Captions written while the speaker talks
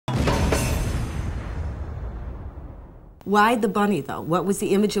Why the bunny, though? What was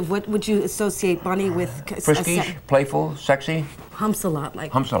the image of, what would you associate bunny with? Frisky, playful, sexy. Humps a lot,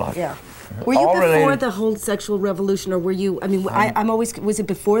 like. Humps a lot. Yeah. Were you before the whole sexual revolution, or were you, I mean, I'm always, was it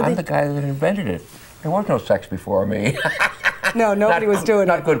before I'm the guy that invented it. There was no sex before me. No, nobody was doing it.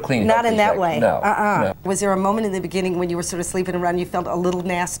 Not good, clean, not in that sex. way. No, no. Was there a moment in the beginning when you were sort of sleeping around, you felt a little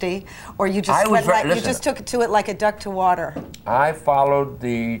nasty, or you just you just took to it like a duck to water? I followed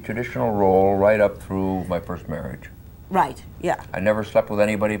the traditional role right up through my first marriage. Right. Yeah. I never slept with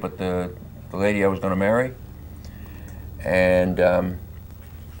anybody but the lady I was going to marry, and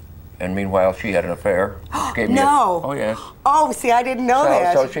meanwhile she had an affair. She gave me oh yes. Oh, see, I didn't know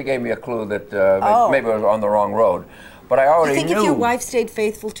that. So she gave me a clue that maybe I was on the wrong road. But I already knew. You think if your wife stayed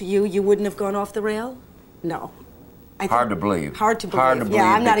faithful to you, you wouldn't have gone off the rail? No. Hard to believe. Hard to believe. Yeah,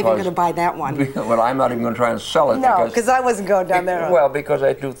 I'm not even going to buy that one. Well, I'm not even going to try and sell it. No, because I wasn't going down there. Well, because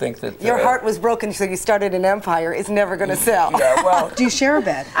I do think that... Your heart was broken, so you started an empire. It's never going to sell. Yeah, well... Do you share a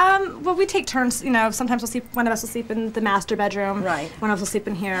bed? Well, we take turns. You know, sometimes one of us will sleep in the master bedroom. Right. One of us will sleep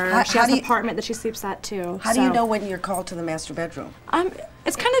in here. She has an apartment that she sleeps at, too. How do you know when you're called to the master bedroom?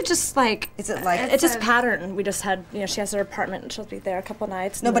 It's kind of just like... Is it like... It's just pattern. We just had, you know, she has her apartment and she'll be there a couple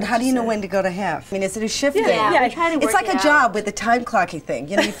nights. No, but how do you know when to go to half? I mean, is it a shift thing? Yeah, we try to work it's like a job with the time clocking thing.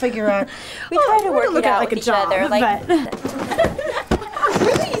 You know, you figure out... We try to work it out like a job, like...